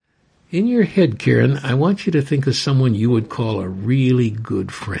In your head, Karen, I want you to think of someone you would call a really good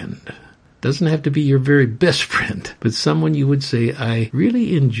friend. Doesn't have to be your very best friend, but someone you would say, I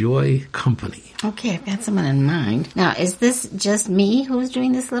really enjoy company. Okay, I've got someone in mind. Now, is this just me who's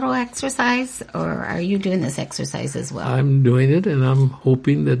doing this little exercise, or are you doing this exercise as well? I'm doing it, and I'm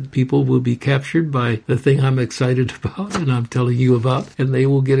hoping that people will be captured by the thing I'm excited about and I'm telling you about, and they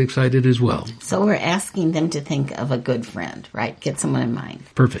will get excited as well. So we're asking them to think of a good friend, right? Get someone in mind.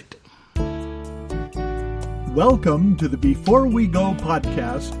 Perfect. Welcome to the Before We Go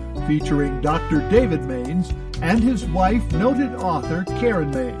podcast, featuring Dr. David Maines and his wife, noted author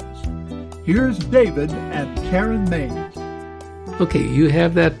Karen Maines. Here's David and Karen Maines. Okay, you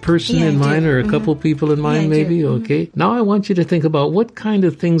have that person in mind or a couple people in mind maybe? Okay. Now I want you to think about what kind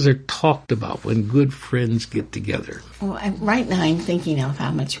of things are talked about when good friends get together. Well, right now I'm thinking of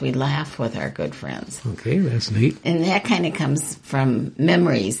how much we laugh with our good friends. Okay, that's neat. And that kind of comes from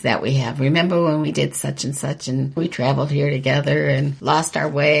memories that we have. Remember when we did such and we traveled here together and lost our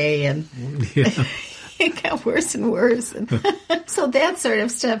way and... Yeah. It got worse and worse. So that sort of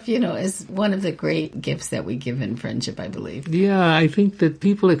stuff, is one of the great gifts that we give in friendship, I believe. Yeah, I think that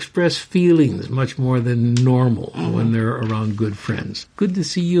people express feelings much more than normal when they're around good friends. Good to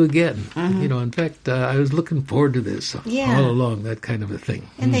see you again. In fact, I was looking forward to this all along, that kind of a thing.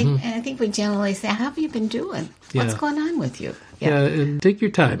 And, and I think we generally say, how have you been doing? What's going on with you? Yeah, and take your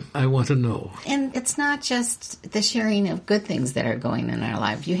time. I want to know. And it's not just the sharing of good things that are going in our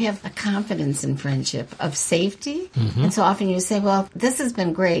life. You have a confidence in friendship of safety. And so often you say, well, this has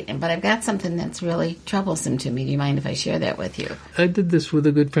been great, but I've got something that's really troublesome to me. Do you mind if I share that with you? I did this with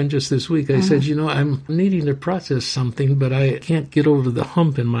a good friend just this week. I said, I'm needing to process something, but I can't get over the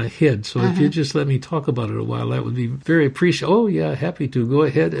hump in my head. So if you just let me talk about it a while, that would be very appreciated. Oh, yeah, happy to. Go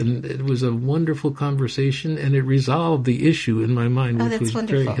ahead. And it was a wonderful conversation, and it resolved the issue in my mind, which was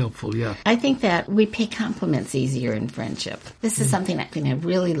wonderful. Very helpful. Yeah, I think that we pay compliments easier in friendship. This is something I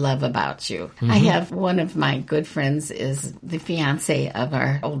really love about you. I have one of my good friends is the fiance of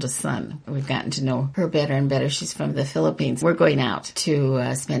our oldest son. We've gotten to know her better and better. She's from the Philippines. We're going out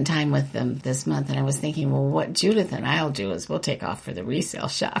to spend time with them this month, and I was thinking, well, what Judith and I'll do is we'll take off for the resale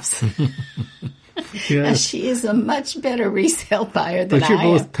shops. Yes. She is a much better resale buyer than I am. But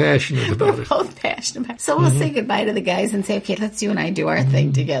you're both passionate about it. We're both passionate about it. So we'll say goodbye to the guys and say, okay, let's you and I do our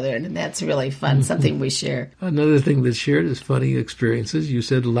thing together. And that's really fun, something we share. Another thing that's shared is funny experiences. You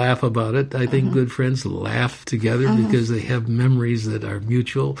said laugh about it. I think good friends laugh together because they have memories that are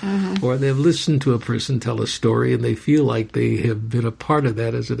mutual, or they've listened to a person tell a story and they feel like they have been a part of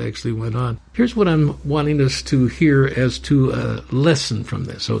that as it actually went on. Here's what I'm wanting us to hear as to a lesson from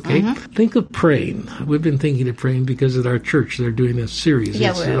this, okay? Think of praying. We've been thinking of praying because at our church they're doing a series.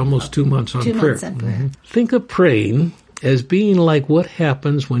 Yeah, it's almost 2 months on 2 prayer. months on prayer. Think of praying as being like what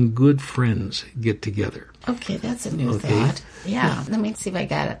happens when good friends get together. Okay, that's a new thought. Yeah, let me see if I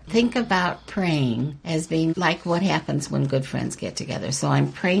got it. Think about praying as being like what happens when good friends get together. So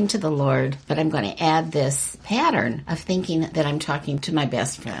I'm praying to the Lord, but I'm going to add this pattern of thinking that I'm talking to my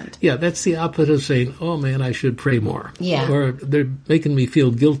best friend. Yeah, that's the opposite of saying, oh man, I should pray more. Yeah. Or they're making me feel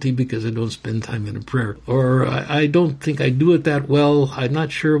guilty because I don't spend time in a prayer. Or I don't think I do it that well. I'm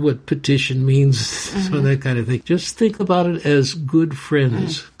not sure what petition means. So that kind of thing. Just think about it as good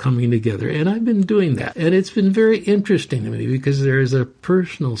friends coming together. And I've been doing that. And it's been very interesting to me because there is a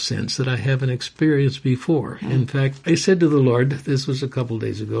personal sense that I haven't experienced before. In fact, I said to the Lord, this was a couple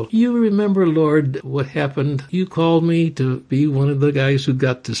days ago, you remember, Lord, what happened? You called me to be one of the guys who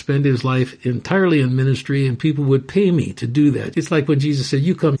got to spend his life entirely in ministry, and people would pay me to do that. It's like when Jesus said,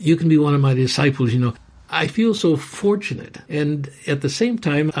 you come, you can be one of my disciples, I feel so fortunate. And at the same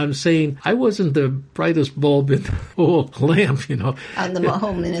time, I'm saying I wasn't the brightest bulb in the whole lamp, On the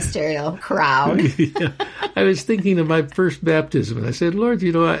whole ministerial crowd. Yeah. I was thinking of my first baptism, and I said, Lord,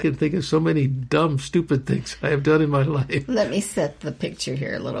 I can think of so many dumb, stupid things I have done in my life. Let me set the picture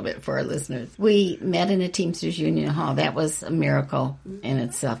here a little bit for our listeners. We met in a Teamsters Union Hall. That was a miracle in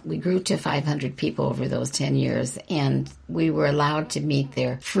itself. We grew to 500 people over those 10 years, and we were allowed to meet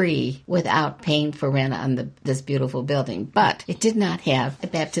there free without paying for rent on this beautiful building. But it did not have a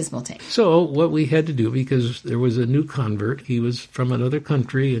baptismal tank. So what we had to do, because there was a new convert, he was from another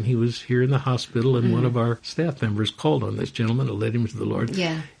country, and he was here in the hospital, and one of our staff members called on this gentleman to lead him to the Lord.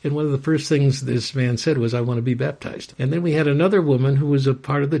 Yeah. And one of the first things this man said was, I want to be baptized. And then we had another woman who was a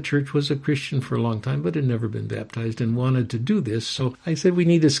part of the church, was a Christian for a long time, but had never been baptized and wanted to do this. So I said, we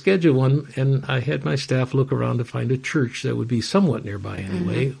need to schedule one. And I had my staff look around to find a church that would be somewhat nearby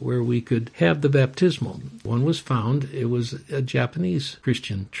anyway, where we could have the baptismal. One was found. It was a Japanese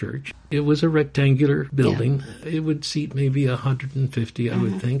Christian church. It was a rectangular building. Yeah. It would seat maybe 150, I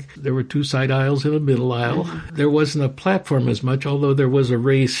would think. There were 2 side aisles and a middle aisle. There wasn't a platform as much, although there was a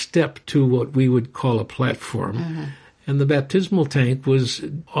raised step to what we would call a platform. And the baptismal tank was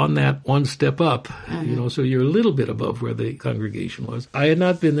on that one step up, so you're a little bit above where the congregation was. I had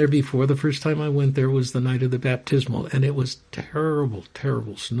not been there before. The first time I went there was the night of the baptismal, and it was terrible,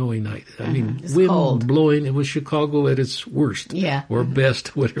 terrible snowy night. I mean, wind cold. Blowing. It was Chicago at its worst, or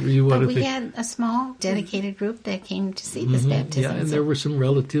best, whatever you want to think. We had a small, dedicated group that came to see this baptism. Yeah, and there were some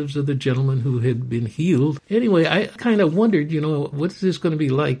relatives of the gentleman who had been healed. Anyway, I kind of wondered, what is this going to be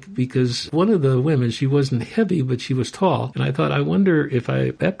like? Because one of the women, she wasn't heavy, but she was tall. And I thought, I wonder if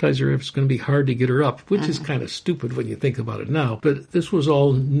I baptize her, if it's going to be hard to get her up, which is kind of stupid when you think about it now. But this was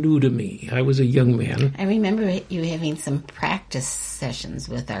all new to me. I was a young man. I remember you having some practice sessions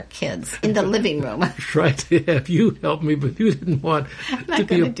with our kids in the living room. I tried to have you help me, but you didn't want to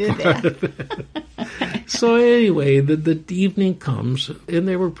be a part of it. So anyway, the evening comes, and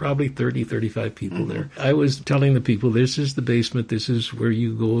there were probably 30, 35 people there. I was telling the people, this is the basement, this is where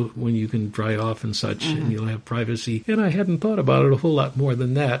you go when you can dry off and such, and you'll have privacy. And I hadn't thought about it a whole lot more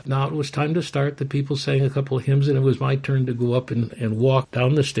than that. Now it was time to start. The people sang a couple of hymns, and it was my turn to go up and walk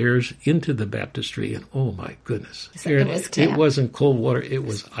down the stairs into the baptistry. And oh my goodness. It wasn't cold water, it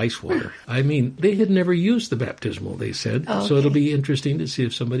was ice water. I mean, they had never used the baptismal, they said. Oh, okay. So it'll be interesting to see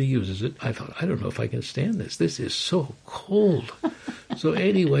if somebody uses it. I thought, I don't know if I can stand this. This is so cold. So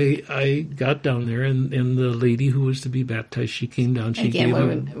anyway, I got down there, and the lady who was to be baptized, she came down. She Again,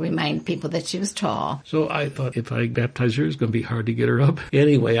 we'll remind people that she was tall. So I thought, if I baptize her, it's going to be hard to get her up.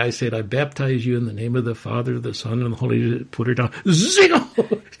 Anyway, I said, I baptize you in the name of the Father, the Son, and the Holy Spirit. Put her down. Zing!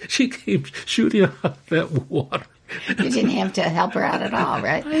 She came shooting out that water. You didn't have to help her out at all,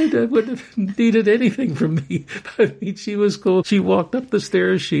 right? I wouldn't have needed anything from me. I mean, she was cool. She walked up the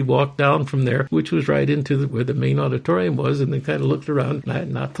stairs. She walked down from there, which was right into where the main auditorium was, and then kind of looked around. And I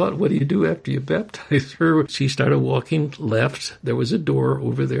had not thought, what do you do after you baptize her? She started walking left. There was a door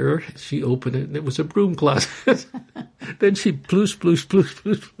over there. She opened it, and it was a broom closet. Then she ploosh.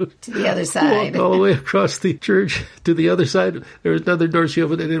 To the other side. Walked all the way across the church to the other side. There was another door she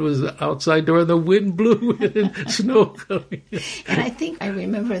opened, and it was the outside door, and the wind blew in. Snow coming. And I think I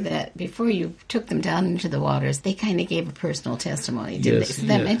remember that before you took them down into the waters, they kind of gave a personal testimony, didn't they? So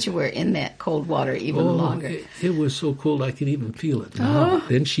that meant you were in that cold water even longer. It was so cold I could even feel it.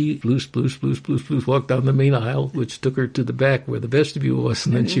 Then she ploosh, walked down the main aisle, which took her to the back where the vestibule was,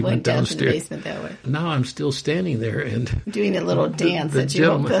 and then she went downstairs. To the basement that way. Now I'm still standing there and doing a little dance that you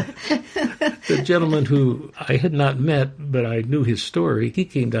the gentleman who I had not met, but I knew his story, he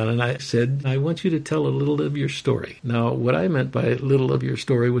came down and I said, I want you to tell a little of your story. Now, what I meant by a little of your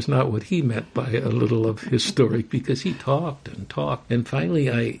story was not what he meant by a little of his story, because he talked. And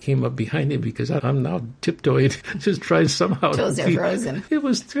finally, I came up behind him because I'm now tiptoeing, just trying somehow. Toes are frozen. It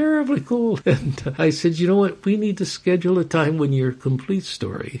was terribly cold. And I said, you know what? We need to schedule a time when your complete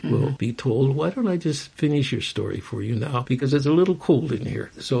story will be told. Why don't I just finish your story for you now? Because it's a little cold in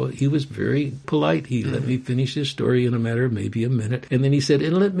here. So he was very polite. He let me finish his story in a matter of maybe a minute. And then he said,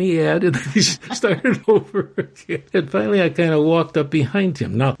 and let me add, and then he started over again. And finally, I kind of walked up behind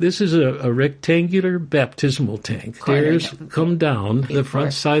him. Now, this is a rectangular baptismal tank. Stairs come down the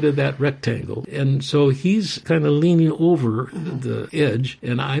front side of that rectangle. And so he's kind of leaning over the edge,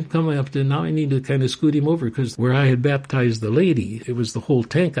 and I'm coming up to, now I need to kind of scoot him over, because where I had baptized the lady, it was the whole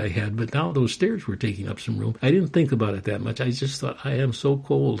tank I had, but now those stairs were taking up some room. I didn't think about it that much. I just thought, I am so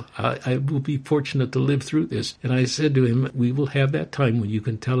cold. I will be fortunate to live through this. And I said to him, we will have that time when you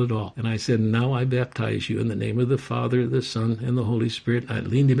can tell it all. And I said, now I baptize you in the name of the Father, the Son, and the Holy Spirit. I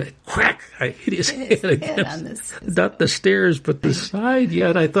leaned him back, crack! I hit his head against, not the stairs, but the side. Yeah,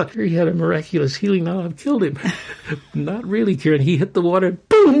 and I thought, he had a miraculous healing. Now I've killed him. Not really, Karen. He hit the water,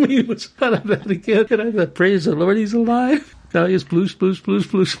 boom! He was out of that again. And I thought, praise the Lord, he's alive. Now he's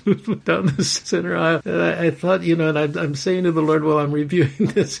ploosh down the center aisle. And I thought, and I'm saying to the Lord while I'm reviewing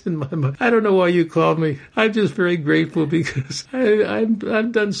this in my mind, I don't know why you called me. I'm just very grateful, because I've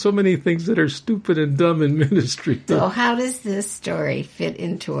done so many things that are stupid and dumb in ministry. So how does this story fit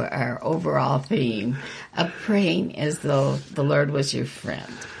into our overall theme of praying as though the Lord was your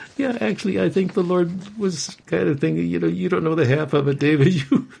friend? Yeah, actually, I think the Lord was kind of thinking, you don't know the half of it, David.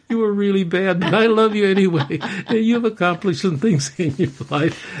 You were really bad, but I love you anyway. And you've accomplished some things in your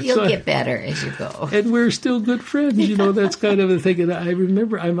life. You'll get better as you go. And we're still good friends. That's kind of the thing. And I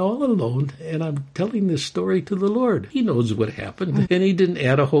remember I'm all alone, and I'm telling this story to the Lord. He knows what happened, and he didn't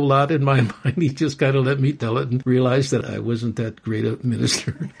add a whole lot in my mind. He just kind of let me tell it and realized that I wasn't that great a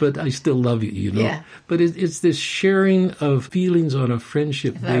minister, but I still love you, Yeah. But it's this sharing of feelings on a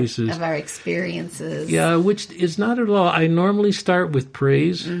friendship basis. Of our experiences. Yeah, which is not at all. I normally start with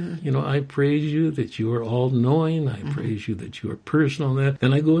praise. I praise you that you are all-knowing. I praise you that you are personal.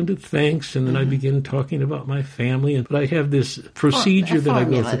 Then I go into thanks, and then I begin talking about my family. But I have this procedure that I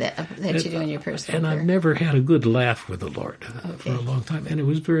go through. That you do in your personal And prayer. I've never had a good laugh with the Lord for a long time. And it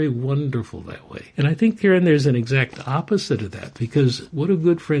was very wonderful that way. And I think, Karen, there's an exact opposite of that, because what do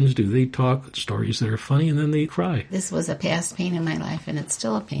good friends do? They talk stories that are funny, and then they cry. This was a past pain in my life, and it's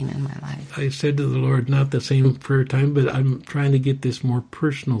still a pain in my life. I said to the Lord, not the same prayer time, but I'm trying to get this more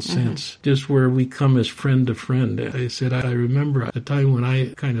personal sense, just where we come as friend to friend. I said, I remember a time when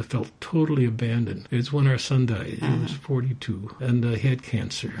I kind of felt totally abandoned. It's when our son died. He was 42 and had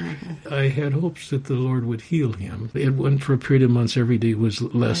cancer. I had hopes that the Lord would heal him. It went for a period of months. Every day was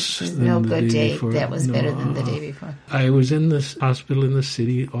less than no the good day day before. that was better than the day before. I was in this hospital in the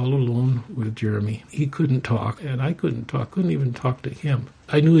city all alone with Jeremy. He couldn't talk, and I couldn't talk, couldn't even talk to him.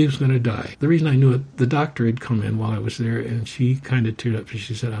 I knew he was going to die. The reason I knew it, the doctor had come in while I was there, and she kind of teared up, and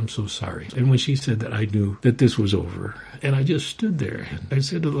she said, I'm so sorry. And when she said that, I knew that this was over. And I just stood there, and I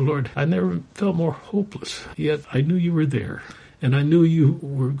said to the Lord, I never felt more hopeless, yet I knew you were there. And I knew you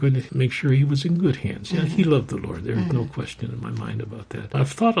were going to make sure he was in good hands. Yeah, he loved the Lord. There's no question in my mind about that.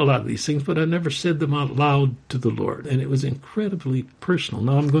 I've thought a lot of these things, but I never said them out loud to the Lord. And it was incredibly personal.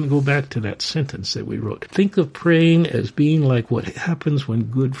 Now I'm going to go back to that sentence that we wrote. Think of praying as being like what happens when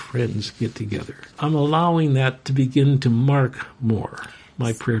good friends get together. I'm allowing that to begin to mark more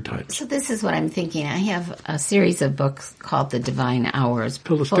my prayer times. So this is what I'm thinking. I have a series of books called The Divine Hours.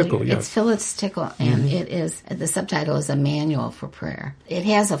 Phyllis Tickle, yeah. It's Phyllis Tickle, and it is, the subtitle is A Manual for Prayer. It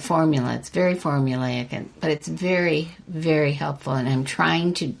has a formula. It's very formulaic, but it's very, very helpful, and I'm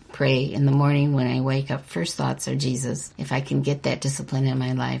trying to pray in the morning when I wake up. First thoughts are Jesus, if I can get that discipline in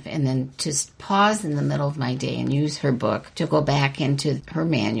my life, and then just pause in the middle of my day and use her book to go back into her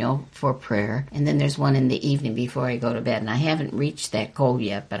manual for prayer. And then there's one in the evening before I go to bed, and I haven't reached that goal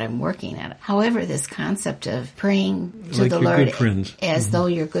yet, but I'm working at it. However, this concept of praying to like the your Lord good friends. as though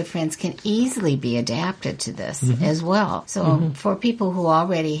you're good friends can easily be adapted to this as well. So for people who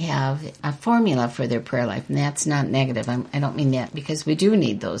already have a formula for their prayer life, and that's not negative, I don't mean that, because we do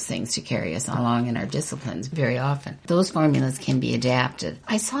need those things to carry us along in our disciplines very often. Those formulas can be adapted.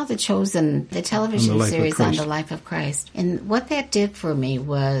 I saw The Chosen, the television series on the life of Christ, and what that did for me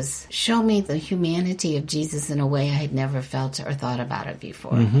was show me the humanity of Jesus in a way I had never felt or thought about it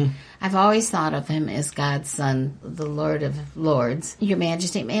before. I've always thought of him as God's Son, the Lord of Lords, Your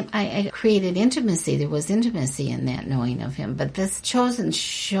Majesty. I created intimacy. There was intimacy in that knowing of him. But this Chosen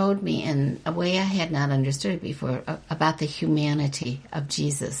showed me in a way I had not understood before about the humanity of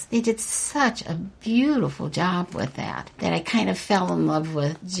Jesus. They did such a beautiful job with that I kind of fell in love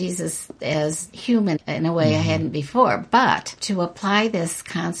with Jesus as human in a way I hadn't before. But to apply this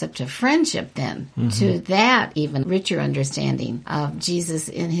concept of friendship then to that even richer understanding of Jesus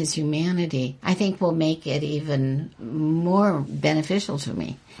in his humanity, I think will make it even more beneficial to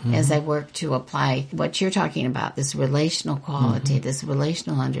me as I work to apply what you're talking about, this relational quality, this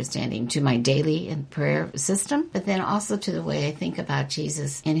relational understanding to my daily and prayer system, but then also to the way I think about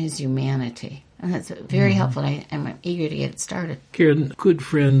Jesus in his humanity. And that's very helpful. I'm eager to get it started. Karen, good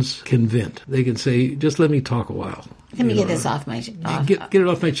friends can vent. They can say, just let me talk a while. Let me get this off my chest. Get it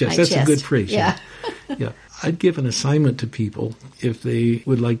off my chest. That's a good phrase. Yeah. Yeah. I'd give an assignment to people if they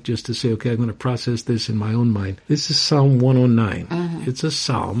would like just to say, okay, I'm going to process this in my own mind. This is Psalm 109. It's a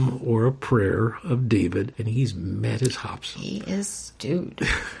psalm or a prayer of David, and he's mad as hops. He is dude.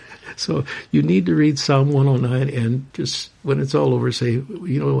 So you need to read Psalm 109 and just, when it's all over, say,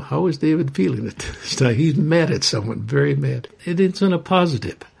 how is David feeling at this time? He's mad at someone, very mad. It's in a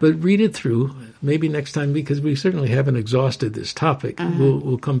positive. But read it through, maybe next time, because we certainly haven't exhausted this topic.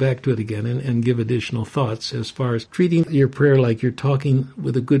 We'll come back to it again and give additional thoughts as far as treating your prayer like you're talking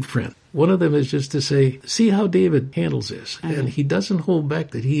with a good friend. One of them is just to say, see how David handles this. And he doesn't hold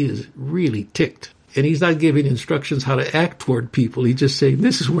back that he is really ticked. And he's not giving instructions how to act toward people. He's just saying,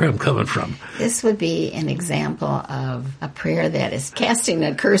 this is where I'm coming from. This would be an example of a prayer that is casting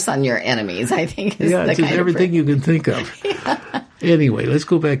a curse on your enemies, I think. Is it's the kind everything you can think of. Anyway, let's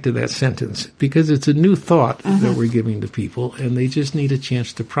go back to that sentence, because it's a new thought that we're giving to people, and they just need a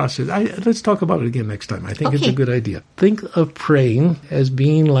chance to process. Let's talk about it again next time. I think it's a good idea. Think of praying as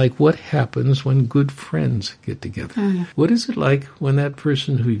being like what happens when good friends get together. What is it like when that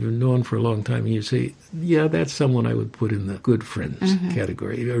person who you've known for a long time, and you say, yeah, that's someone I would put in the good friends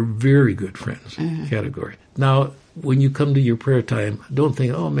category, or very good friends category. Now, when you come to your prayer time, don't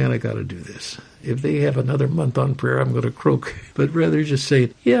think, oh man, I got to do this. If they have another month on prayer, I'm going to croak. But rather just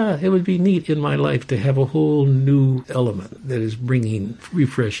say, yeah, it would be neat in my life to have a whole new element that is bringing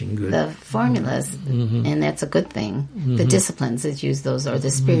refreshing good. The formulas, and that's a good thing. The disciplines that use those, or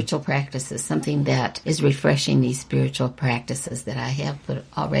the spiritual practices, something that is refreshing these spiritual practices that I have put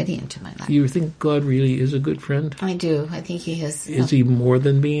already into my life. You think God really is a good friend? I do. I think he is. Is he more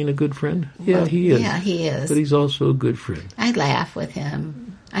than being a good friend? Yeah, he is. Yeah, he is. But he's also a good friend. I laugh with him.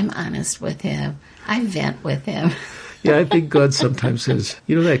 I'm honest with him. I vent with him. Yeah, I think God sometimes says,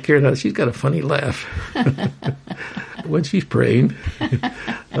 you know that Karen, she's got a funny laugh when she's praying.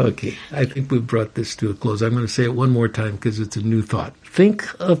 Okay, I think we've brought this to a close. I'm going to say it one more time because it's a new thought. Think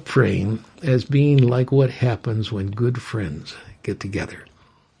of praying as being like what happens when good friends get together.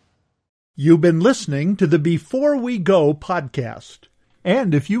 You've been listening to the Before We Go podcast.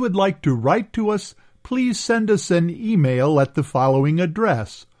 And if you would like to write to us, please send us an email at the following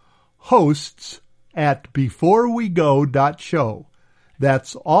address, hosts@beforewego.show.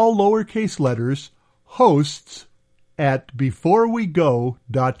 That's all lowercase letters,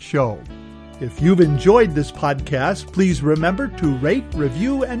 hosts@beforewego.show. If you've enjoyed this podcast, please remember to rate,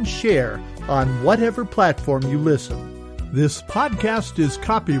 review, and share on whatever platform you listen. This podcast is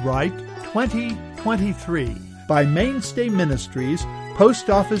copyright 2023 by Mainstay Ministries, Post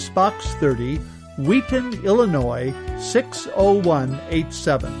Office Box 30, Wheaton, Illinois,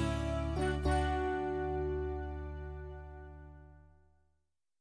 60187.